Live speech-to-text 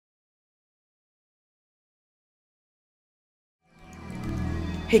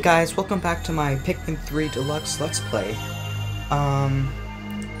Hey guys, welcome back to my Pikmin 3 Deluxe Let's Play.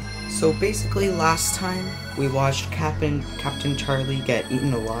 So basically last time we watched Captain Charlie get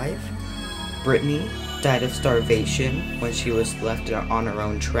eaten alive. Brittany died of starvation when she was left on her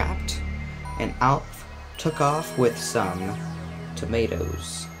own trapped. And Alf took off with some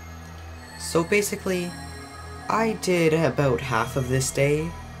tomatoes. So basically, I did about half of this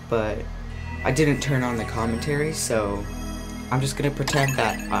day, but I didn't turn on the commentary, so I'm just gonna pretend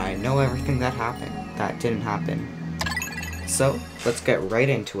that I know everything that happened. That didn't happen. So, let's get right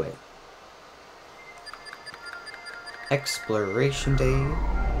into it. Exploration Day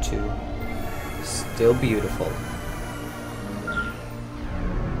 2. Still beautiful.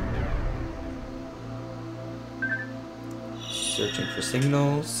 Searching for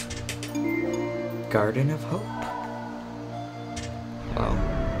signals. Garden of Hope. Well,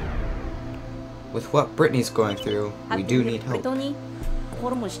 with what Brittany's going through, we do need help.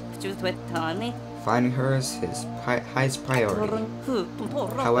 Finding her is his highest priority.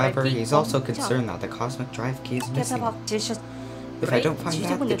 However, he's also concerned that the cosmic drive key is missing. If I don't find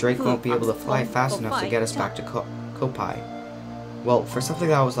that, the Drake won't be able to fly fast enough to get us back to Kopai. Well, for something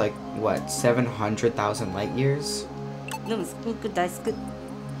that was like, what, 700,000 light years? You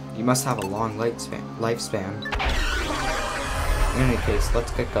must have a long lifespan. In any case,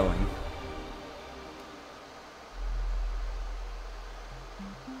 let's get going.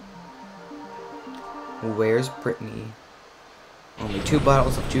 Where's Brittany? Only 2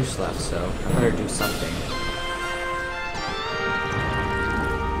 bottles of juice left, so I better do something.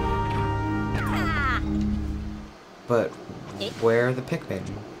 But where are the Pikmin?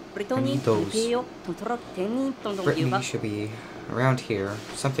 I need those. Brittany should be around here.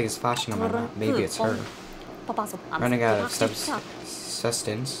 Something is flashing on my map. Maybe it's her. Running out of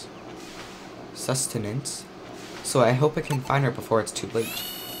sustenance. So I hope I can find her before it's too late.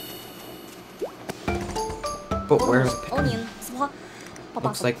 But where's the Pikmin?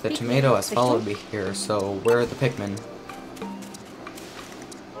 Looks like the tomato has followed me here, so where are the Pikmin?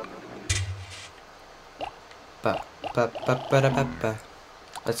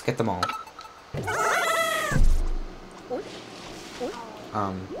 Let's get them all. Look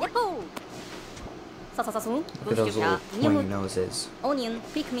at those little pointy noses. The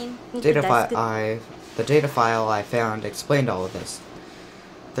data file I found explained all of this.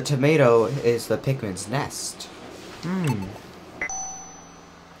 The tomato is the Pikmin's nest.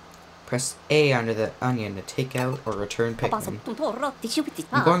 Press A under the onion to take out or return Pikmin.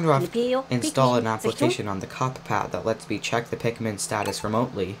 I'm going to install an application on the copypad that lets me check the Pikmin status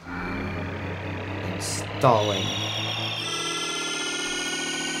remotely. Installing.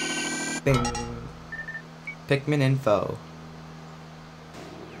 Bing. Pikmin info.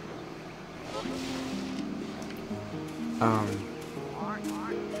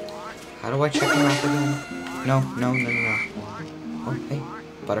 How do I check the map again? No. Oh, hey.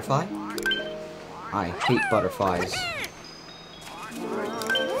 Butterfly? I hate butterflies.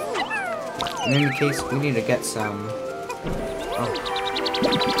 In any case, we need to get some... Oh.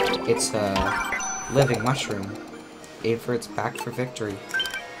 It's a living mushroom. Aim for its back for victory.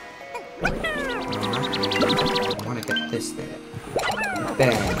 No, not really. I want to get this thing.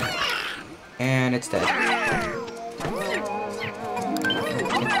 Bang. And it's dead.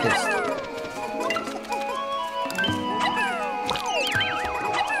 Get this.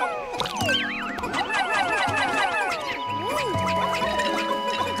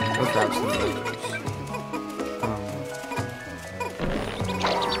 Grab some of those.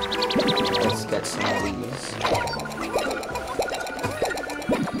 Let's get some of these.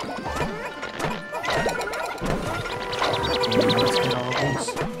 Let's get all of these.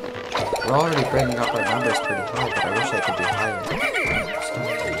 We're already bringing up our numbers pretty high, but I wish I could be higher.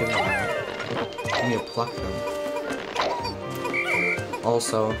 Stop doing that. I need to pluck them.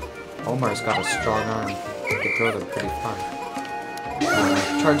 Also, Omar's got a strong arm. He can throw them pretty far.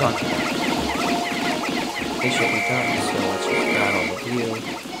 Charge on. They should be done, so let's just grab all of you.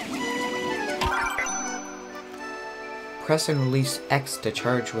 Press and release X to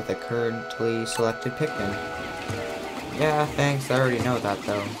charge with a currently selected Pikmin. Yeah, thanks, I already know that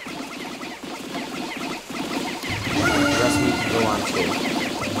though. The rest we can go on to.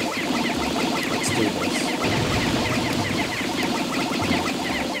 Let's do this.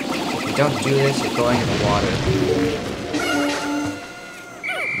 If you don't do this, you're going in the water.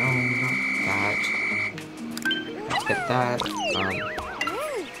 Get that,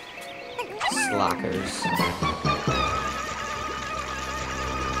 slackers.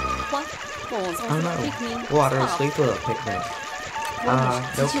 Oh no, water is lethal to Pikmin.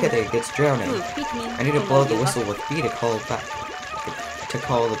 No kidding, it's drowning. I need to blow the whistle with B to call it back. to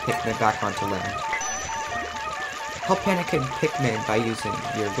call the Pikmin back onto land. Help panicking Pikmin by using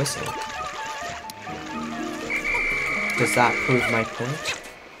your whistle. Does that prove my point?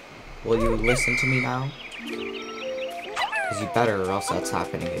 Will you listen to me now? Because you better, or else that's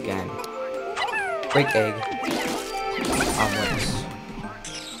happening again. Break egg. Omelets.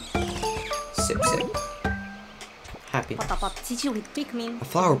 Sip sip. Happy. A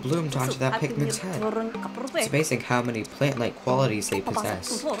flower bloomed onto that Pikmin's head. It's amazing how many plant-like qualities they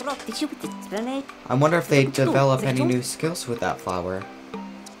possess. I wonder if they develop any new skills with that flower.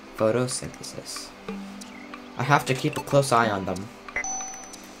 Photosynthesis. I have to keep a close eye on them.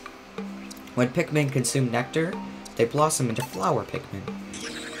 When Pikmin consume nectar, they blossom into flower Pikmin.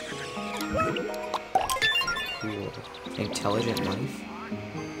 Cool. Intelligent life.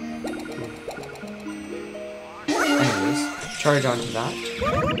 Anyways, charge onto that.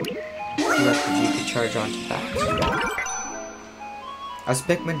 You could charge onto that. As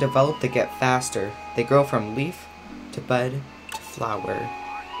Pikmin develop, they get faster. They grow from leaf to bud to flower.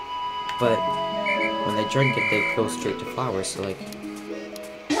 But when they drink it, they go straight to flowers. So, like,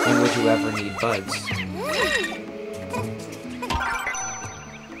 when would you ever need buds?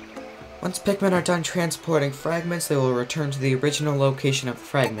 Once Pikmin are done transporting fragments, they will return to the original location of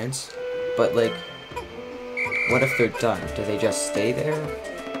fragments. But, like, what if they're done? Do they just stay there?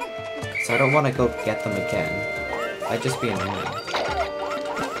 Because I don't want to go get them again. I'd just be annoying.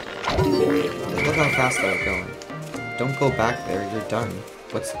 Look how fast they're going. Don't go back there, you're done.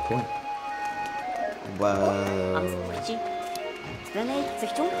 What's the point? Whoa.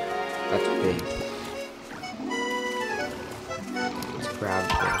 That's big. Let's grab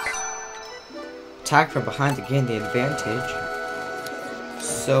this. Attack from behind to gain the advantage.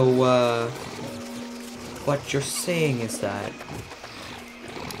 So, what you're saying is that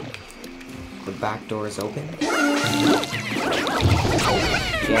the back door is open? Get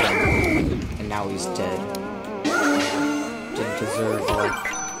him. And now he's dead. Didn't deserve life.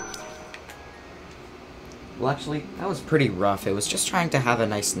 Well, actually, that was pretty rough. It was just trying to have a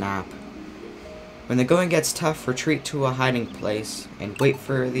nice nap. When the going gets tough, retreat to a hiding place and wait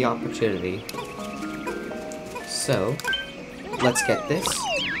for the opportunity. So, let's get this.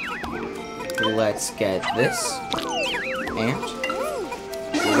 Let's get this. And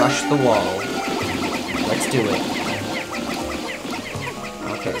rush the wall. Let's do it.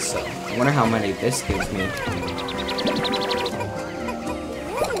 Okay, so I wonder how many this gives me.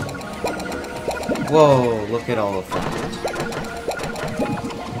 Whoa, look at all of that.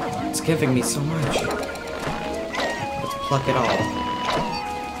 It's giving me so much. Let's pluck it all.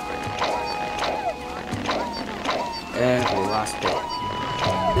 Every last bit.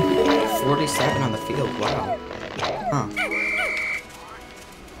 47 on the field, wow. Huh.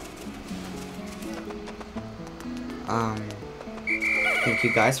 Thank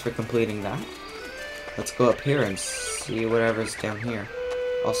you guys for completing that. Let's go up here and see whatever's down here.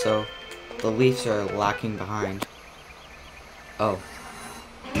 Also, the leaves are lacking behind. Oh.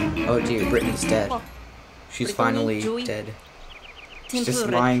 Oh dear, Brittany's dead. She's finally dead. She's just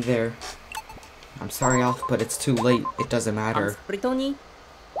lying there. I'm sorry, Alf, but it's too late. It doesn't matter. Pick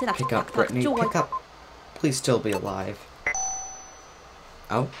up, Brittany. Pick up. Please still be alive.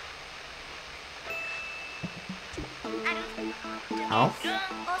 Oh? Alf?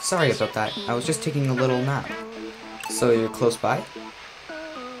 Sorry about that. I was just taking a little nap. So you're close by?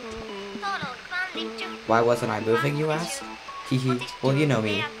 Why wasn't I moving, you ask? Hehe. Well, you know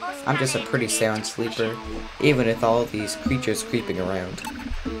me. I'm just a pretty sound sleeper, even with all these creatures creeping around.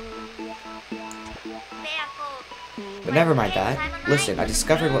 But never mind that. Listen, I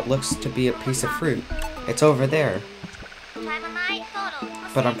discovered what looks to be a piece of fruit. It's over there.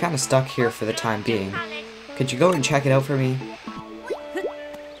 But I'm kinda stuck here for the time being. Could you go and check it out for me?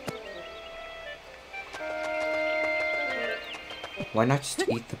 Why not just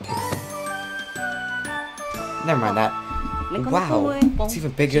eat the Pikmin? Never mind that. Wow, it's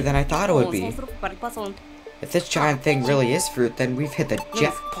even bigger than I thought it would be. If this giant thing really is fruit, then we've hit the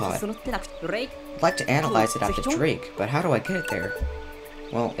jackpot. I'd like to analyze it after Drake, but how do I get it there?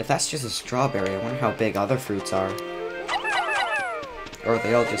 Well, if that's just a strawberry, I wonder how big other fruits are. Or are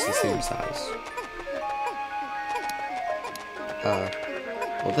they all just the same size?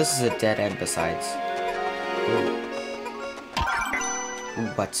 Well, this is a dead end besides. Ooh.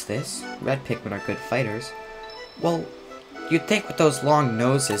 What's this? Red Pikmin are good fighters. Well, you'd think with those long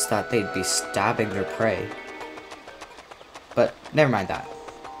noses that they'd be stabbing their prey. But, never mind that.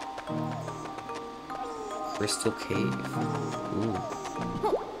 Crystal Cave. Ooh.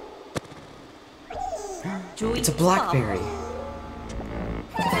 It's a blackberry!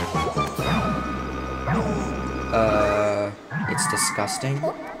 It's disgusting.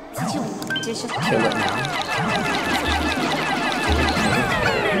 Kill it now.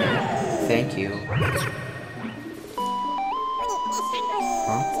 Thank you.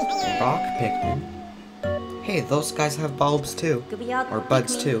 Huh? Rock Pikmin. Hey, those guys have bulbs too. Or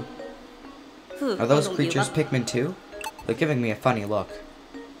buds too. Are those creatures Pikmin too? They're giving me a funny look.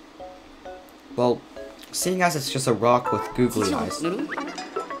 Well, seeing as it's just a rock with googly eyes,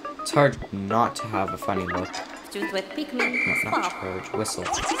 it's hard not to have a funny look. No, not charge. Whistle.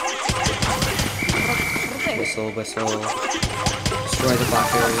 Whistle, whistle. Destroy the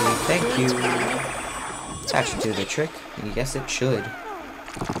blackberry. Thank you. That should do the trick. And yes, it should.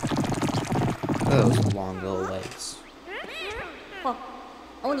 Those long little legs.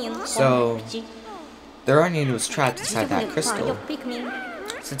 So, their onion was trapped inside that crystal.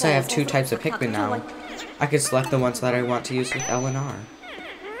 Since I have 2 types of Pikmin now, I can select the ones that I want to use with L and R.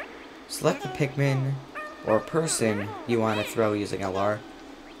 Select the Pikmin or person you want to throw using LR.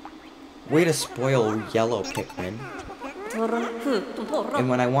 Way to spoil yellow Pikmin. And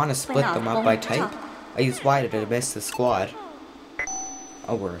when I want to split them up by type, I use Y to dismiss the squad.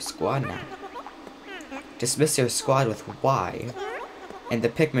 Oh, we're a squad now. Dismiss your squad with Y, and the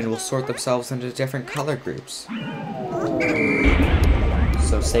Pikmin will sort themselves into different color groups.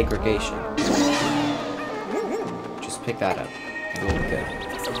 So segregation. Just pick that up. It'll be good.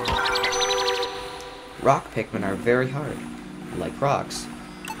 Rock Pikmin are very hard. Like rocks.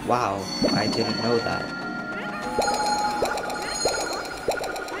 Wow, I didn't know that.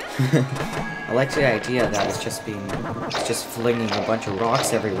 I like the idea that it's just flinging a bunch of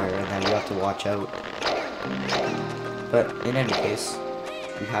rocks everywhere and then you have to watch out. But in any case,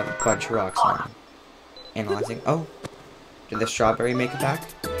 we have a bunch of rocks now. Analyzing. Oh, did the strawberry make it back?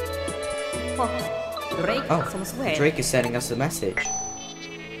 Oh, Drake is sending us a message.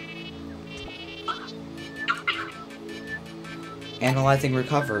 Analyzing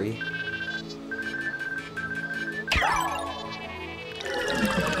recovery.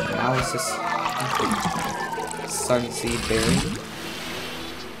 Analysis complete. Sunseed berry.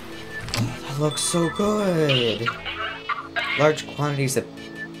 That looks so good. Large quantities of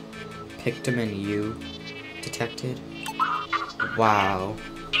Pikmin U detected. Wow.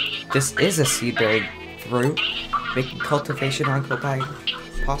 This is a seedberry fruit, making cultivation on Kopai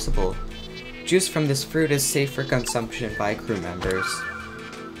possible. Juice from this fruit is safe for consumption by crew members.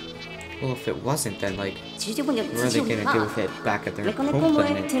 Well, if it wasn't, then, like, what are they gonna do with it back at their home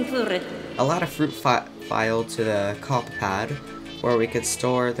planet? I'll add a fruit file to the cop pad, where we could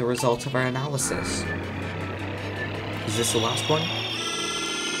store the results of our analysis. Is this the last one?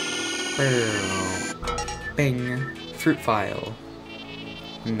 Bing. Fruit file.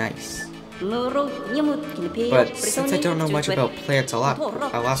 Nice. But since I don't know much about plants, I'll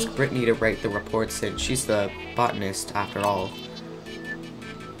ask Brittany to write the report since she's the botanist after all.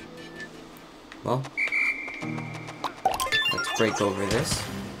 Well, let's break over this.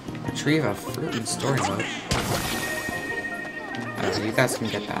 Retrieve a fruit in story mode. You guys can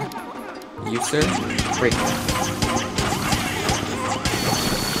get that. User, break it.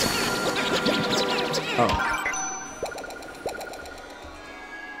 Oh.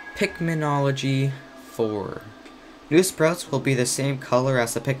 Pikminology 4. New sprouts will be the same color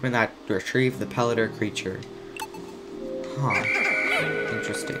as the Pikmin that retrieve the pelleter creature. Huh.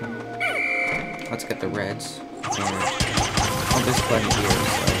 Interesting. Let's get the reds. And oh, there's plenty here,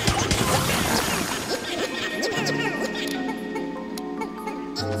 so.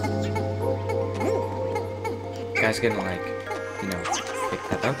 You guys gonna, like, you know, pick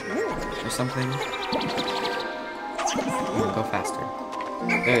that up or something? Go faster.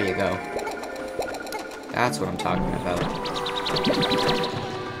 There you go. That's what I'm talking about.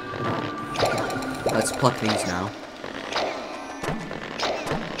 Let's pluck these now.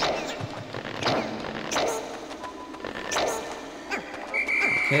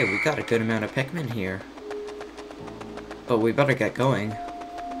 Okay, we got a good amount of Pikmin here. But we better get going.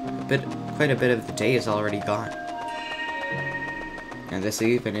 Quite a bit of the day is already gone. And this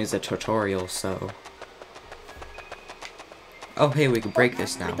even is a tutorial, so... Oh, hey, we can break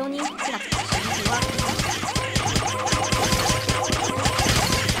this now. Done.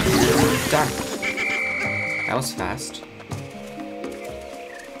 That was fast.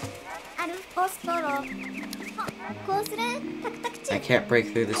 I can't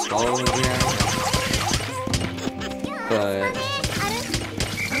break through this wall yet. But...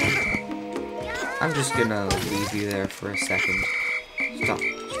 I'm just gonna leave you there for a second. Stop.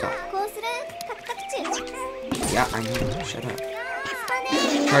 Yeah, I know. Shut up.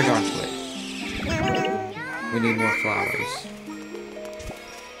 Charge onto it. We need more flowers.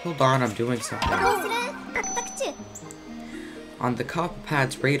 Hold on, I'm doing something. On the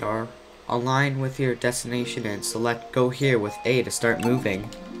coppad's radar, align with your destination and select Go Here with A to start moving.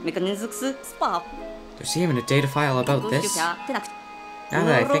 There's even a data file about this. Now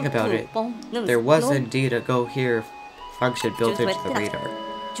that I think about it, there was indeed a Go Here function built into the radar.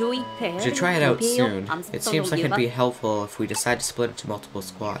 We should try it out soon. It seems like it'd be helpful if we decide to split into multiple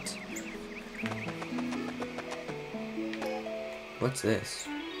squads. What's this?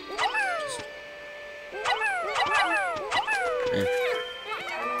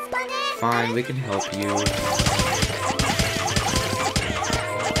 Fine, we can help you.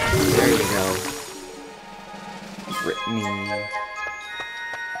 There you go. Brittany.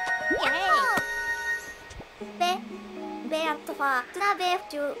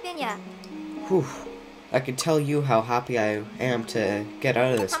 Whew. I can tell you how happy I am to get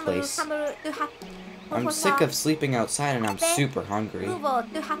out of this place. I'm sick of sleeping outside and I'm super hungry.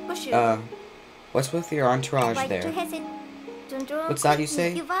 What's with your entourage there? What's that you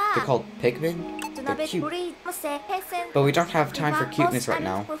say? They're called Pikmin? They're cute. But we don't have time for cuteness right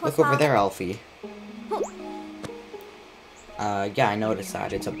now. Look over there, Alfie. Yeah, I noticed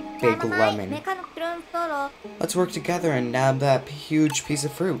that. It's a big lemon. Let's work together and nab that huge piece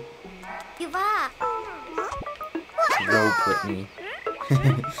of fruit. Row, Brittany.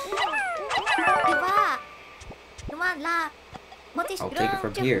 I'll take it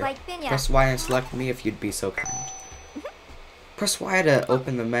from here. Press Y and select me if you'd be so kind. Press Y to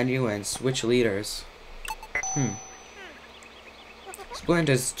open the menu and switch leaders. Split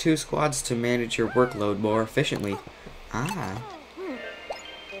into 2 squads to manage your workload more efficiently. Ah.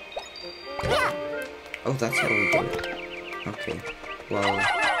 Oh, that's how we do it. Okay. Well.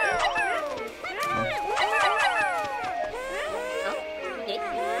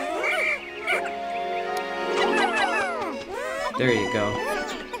 There you go.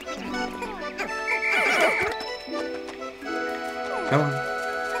 Come on.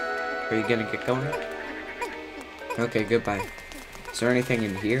 Are you gonna get going? Okay, goodbye. Is there anything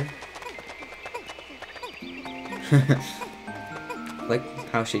in here? Like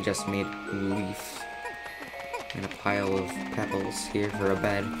how she just made a leaf and a pile of pebbles here for a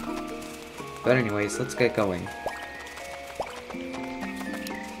bed. But anyways, let's get going.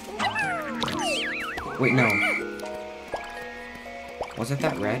 Wait, no. Wasn't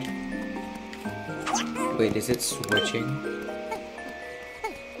that red? Wait, is it switching?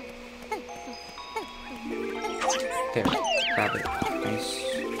 There, grab it. Nice.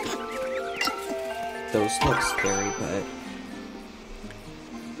 Those look scary, but...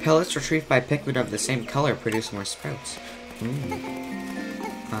 Pellets retrieved by Pikmin of the same color produce more sprouts.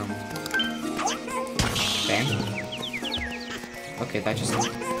 Bam. Okay, that just...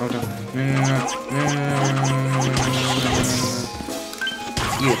 Oh no.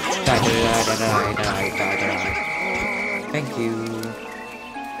 You. Die. Thank you.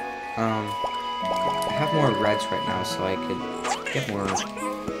 I have more reds right now, so I could get more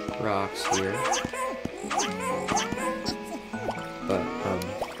rocks here. But,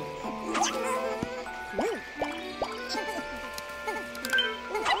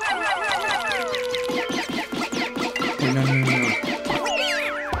 No.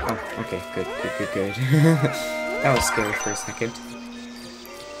 Oh, okay, good. That was scary for a second.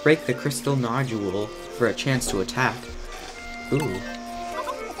 Break the crystal nodule for a chance to attack. Ooh.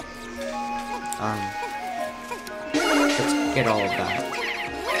 Let's get all of that.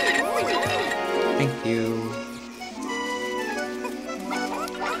 Thank you.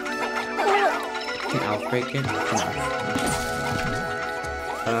 Can Alf break it? Come on.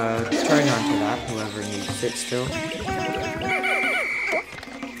 Try onto that, whoever needs it still.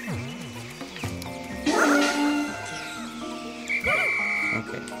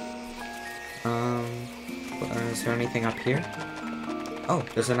 Okay. Is there anything up here? Oh,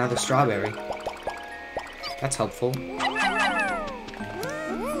 there's another strawberry. That's helpful.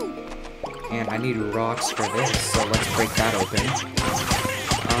 And I need rocks for this, so let's break that open.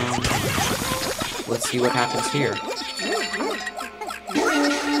 Let's see what happens here.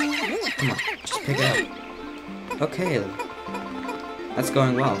 Come on, just pick it up. Okay. That's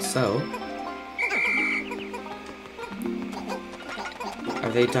going well, so...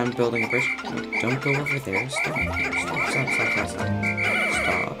 Are they done building a bridge? No, don't go over there. Stop.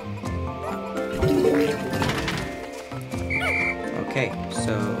 Okay,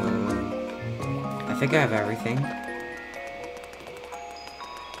 so... I think I have everything.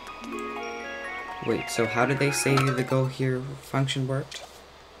 Wait, so how did they say the Go Here function worked?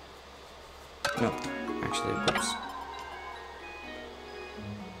 No, actually, whoops.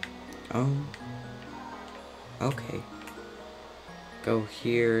 Oh. Okay. Go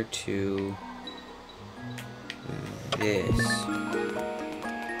here to... this.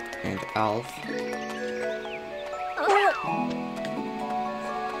 And Alf. Wait,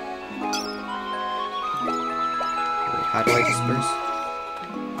 how do I disperse?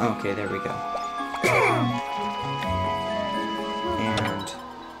 Okay, there we go. And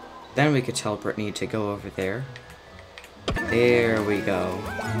then we could tell Brittany to go over there. There we go.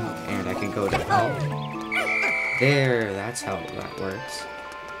 And I can go to Alf. There, that's how that works.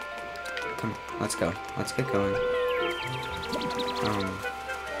 Come on, let's go. Let's get going.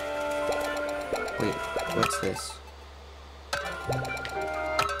 Wait, what's this?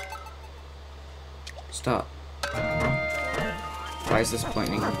 Stop. Why is this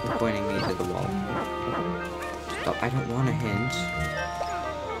pointing me to the wall? Stop, I don't want a hint.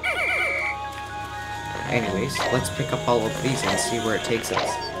 Anyways, let's pick up all of these and see where it takes us.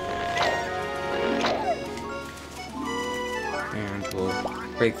 And we'll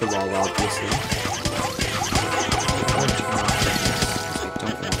break the wall, obviously. I don't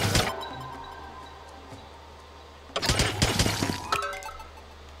want that.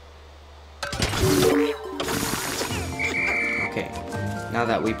 Okay, now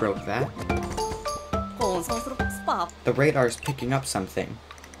that we broke that, the radar's picking up something.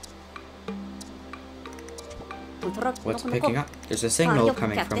 What's picking up? There's a signal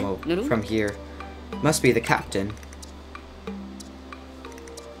coming from here. Must be the captain.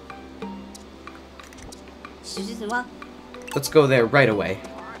 Let's go there right away.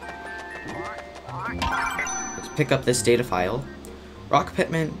 Let's pick up this data file. Rock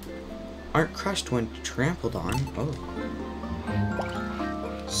Pikmin aren't crushed when trampled on. Oh.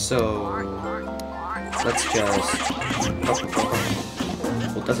 So let's just...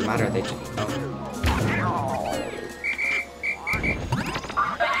 Well, it doesn't matter, they just... Oh.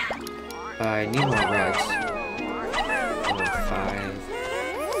 I need more reds. 4, 5.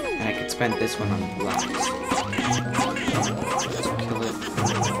 And I could spend this one on blacks. Let's kill it.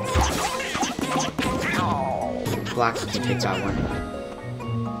 Blacks can take that one.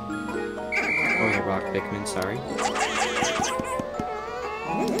 Oh, yeah, Rock Pikmin, sorry.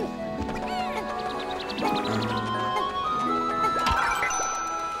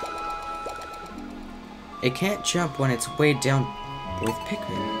 It can't jump when it's weighed down with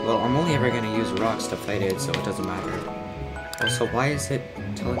Pikmin. Well, I'm only ever going to use rocks to fight it, so it doesn't matter. Also, why is it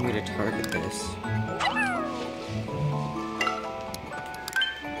telling me to target this?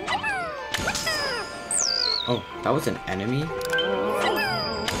 Oh, that was an enemy?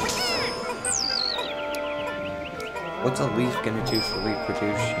 What's a leaf gonna do for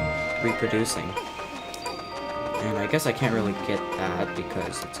reproducing? And I guess I can't really get that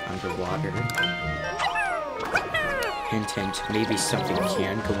because it's underwater. Hint, hint, maybe something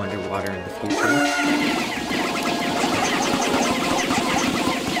can go underwater in the future.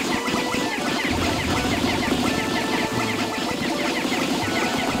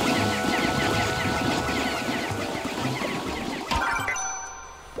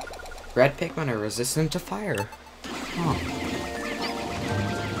 Red Pikmin are resistant to fire. Huh.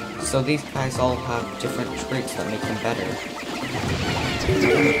 So these guys all have different traits that make them better.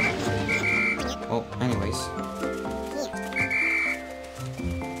 Well, anyways.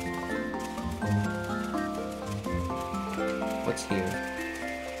 What's here?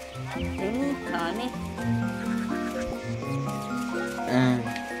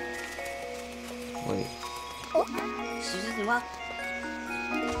 Wait.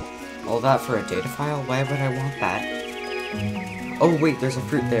 All that for a data file? Why would I want that? Oh wait, there's a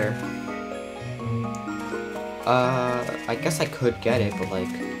fruit there. I guess I could get it, but like...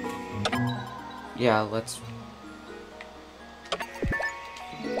 Yeah, let's...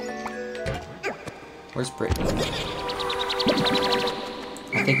 Where's Brittany?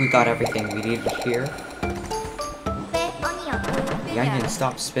 I think we got everything we needed here. The onion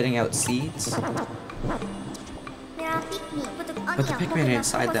stopped spitting out seeds. But the Pikmin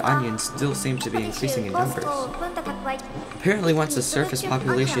inside the onion still seem to be increasing in numbers. Apparently once the surface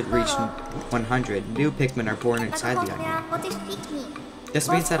population reached 100, new Pikmin are born inside the onion. This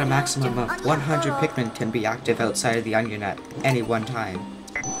means that a maximum of 100 Pikmin can be active outside of the onion at any one time.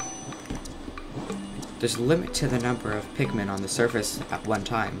 There's a limit to the number of Pikmin on the surface at one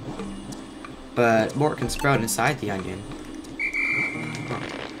time, but more can sprout inside the onion.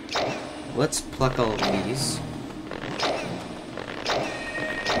 Let's pluck all of these.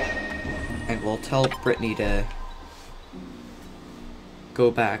 And we'll tell Brittany to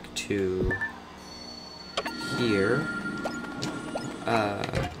go back to here.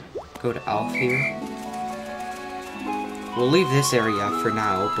 Go to Alf here. We'll leave this area for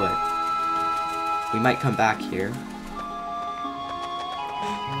now, but we might come back here.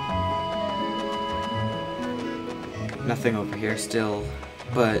 Nothing over here still,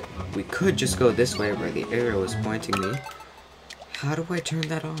 but we could just go this way where the arrow is pointing me. How do I turn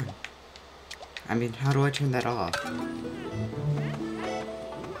that on? I mean, how do I turn that off?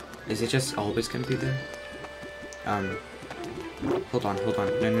 Is it just always gonna be there? Hold on. No.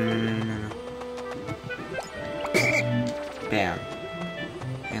 Bam.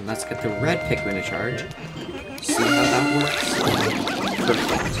 And let's get the red Pikmin to charge. See how that works?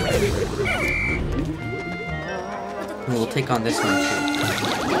 Perfect. And we'll take on this one too.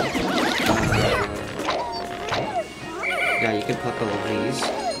 Yeah, you can pluck all of these.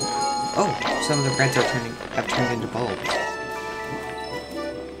 Oh, some of the reds are have turned into bulbs.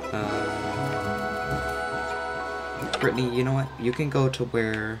 Brittany, you know what? You can go to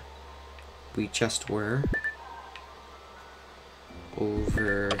where we just were.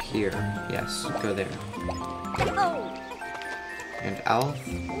 Over here. Yes, go there. And Alf.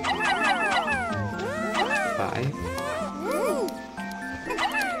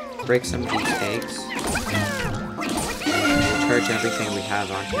 5. Break some of these eggs. We'll charge everything we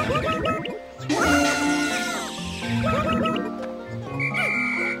have onto them.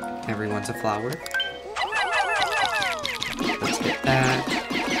 Everyone's a flower. Let's get that.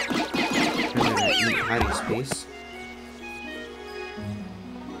 We're gonna eat hiding space.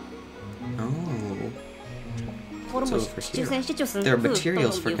 It's over here. There are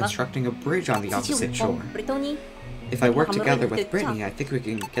materials for constructing a bridge on the opposite shore. If I work together with Brittany, I think we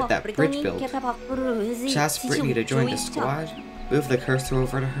can get that bridge built. Just ask Brittany to join the squad, move the cursor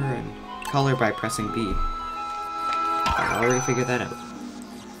over to her, and call her by pressing B. I already figured that out.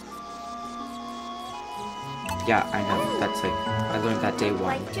 Yeah, I know. That's like, I learned that day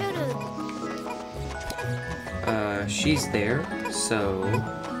 1. She's there, so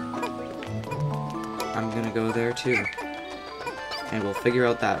I'm gonna go there too. And we'll figure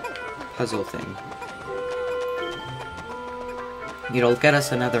out that puzzle thing. It'll get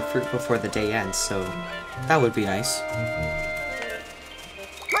us another fruit before the day ends, so that would be nice.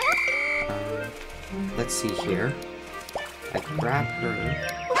 Let's see here. I grab her,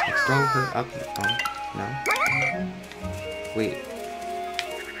 I throw her up. Oh, no. Wait.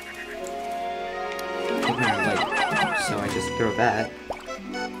 Pikmin are light, so I just throw that.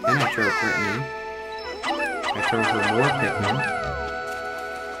 Then I throw Brittany. I throw her more Pikmin.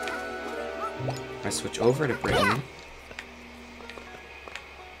 I switch over to Brittany.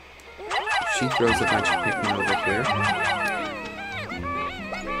 She throws a bunch of Pikmin over here.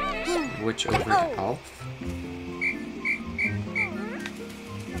 Switch over to Alf.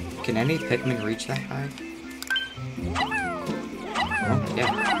 Can any Pikmin reach that high? Oh,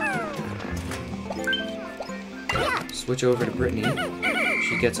 yeah. Switch over to Brittany.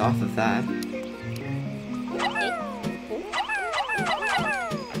 She gets off of that.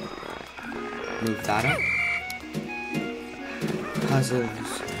 Move that up.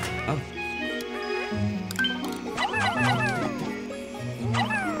 Puzzles. Oh.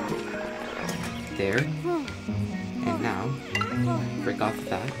 There. And now, break off of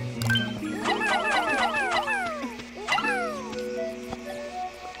that.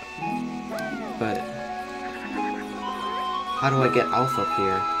 But how do I get Alf up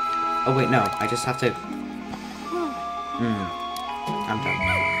here? Oh wait, no, I just have to... I'm done.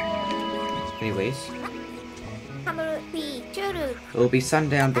 Anyways. It'll be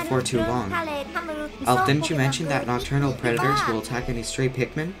sundown before too long. Alf, didn't you mention that nocturnal predators will attack any stray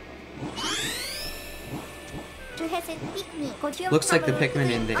Pikmin? Looks like the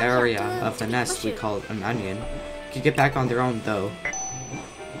Pikmin in the area of the nest we call an onion can get back on their own though.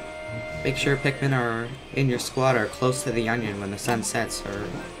 Make sure Pikmin are in your squad are close to the onion when the sun sets or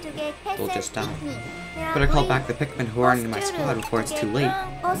they'll just die. Better call back the Pikmin who aren't in my squad before it's too late.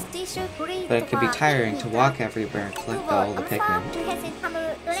 But it can be tiring to walk everywhere and collect all the Pikmin.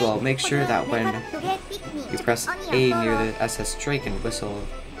 So I'll make sure that when you press A near the SS Drake and whistle,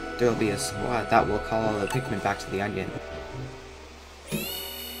 there'll be a squad that will call all the Pikmin back to the onion.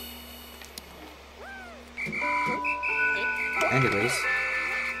 Anyways,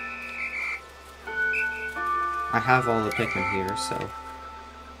 I have all the Pikmin here, so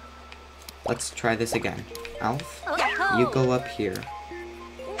let's try this again. Alf, you go up here.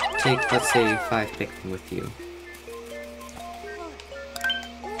 Take, let's say, 5 Pikmin with you.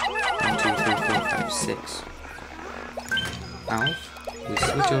 1, 2, 3, 4, 5, 6. Alf, we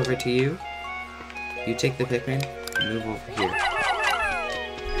switch over to you. You take the Pikmin, move over here.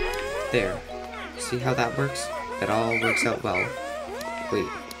 There. See how that works? That all works out well. Wait,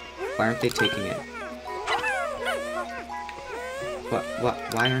 why aren't they taking it? What?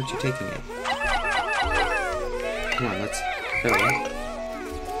 Why aren't you taking it? Come on, let's go.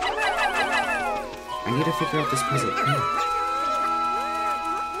 I need to figure out this puzzle.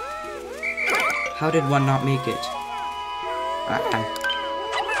 How did one not make it?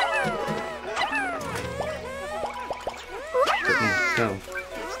 Brittany, go.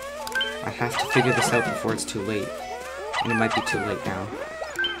 I have to figure this out before it's too late. And it might be too late now.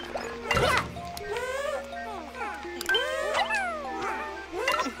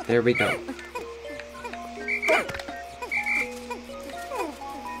 There we go.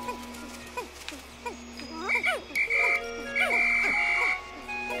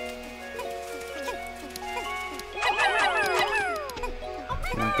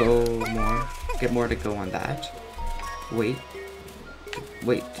 Now go more. Get more to go on that. Wait.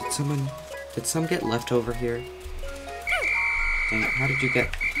 Wait, did some get left over here? Dang it, how did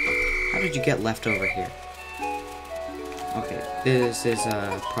you get left over here? Okay, this is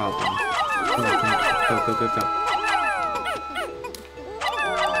a problem. Come on, go, go, go, go.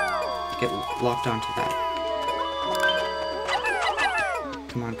 Get locked onto that.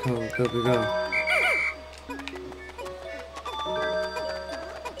 Come on, go, go, go, go.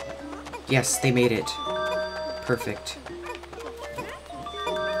 Yes, they made it. Perfect.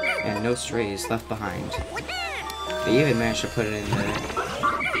 And no strays left behind. They even managed to put it in the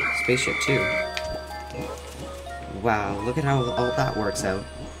spaceship too. Wow, look at how all that works out.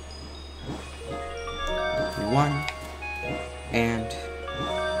 1 and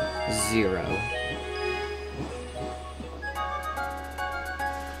 0.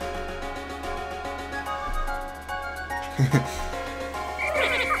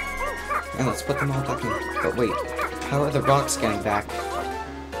 And let's put them all back in. But wait, how are the rocks getting back?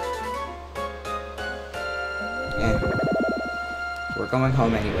 And we're going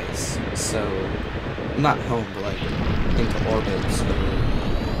home anyways, so not home, but like into orbit. So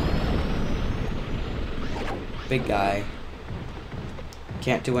big guy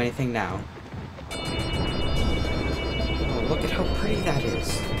can't do anything now. Oh, look at how pretty that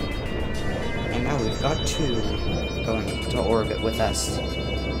is! And now we've got 2 going to orbit with us.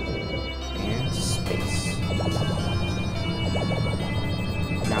 And space.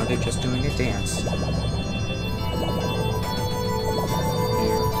 Now they're just doing a dance.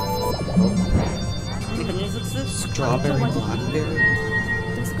 Strawberry blackberry?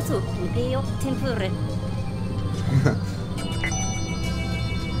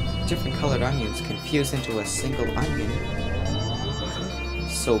 Different colored onions can fuse into a single onion.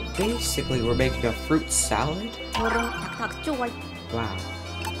 So basically we're making a fruit salad? Wow.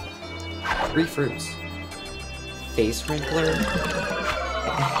 3 fruits. Face wrinkler?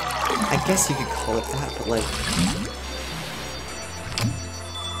 I guess you could call it that, but like...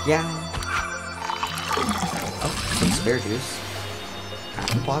 yeah. Oh, some spare juice.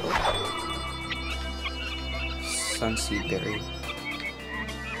 Apple bottle. Sunseed berry.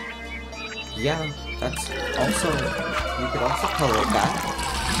 Yeah, that's also... you could also color it that.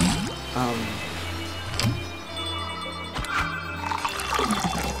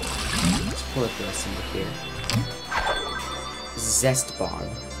 Let's pull up this into here. Zest bomb.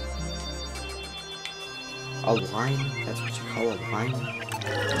 A lime? That's what you call a lime?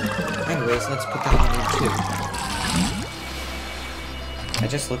 Anyways, let's put that one in too. That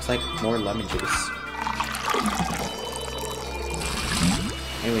just looks like more lemon juice.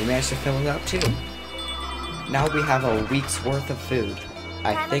 And we managed to fill it up too. Now we have a week's worth of food.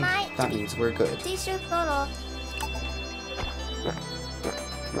 I think that means we're good.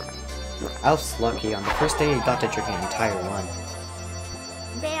 Alf's lucky. On the first day he got to drink an entire one.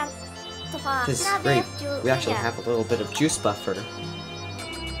 This is great. We actually have a little bit of juice buffer.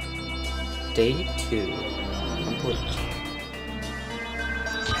 Day 2 complete.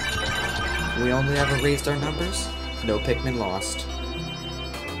 We only ever raised our numbers. No Pikmin lost.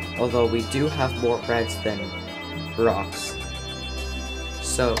 Although we do have more reds than rocks.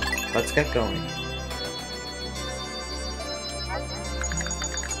 So, let's get going.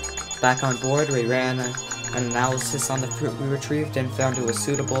 Back on board, we ran an analysis on the fruit we retrieved and found it was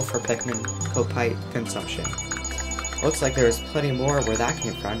suitable for Pikmin copite consumption. Looks like there is plenty more where that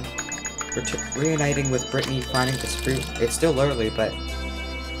came from. Reuniting with Brittany, finding this fruit, it's still early, but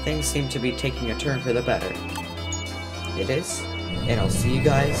things seem to be taking a turn for the better. It is, and I'll see you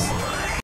guys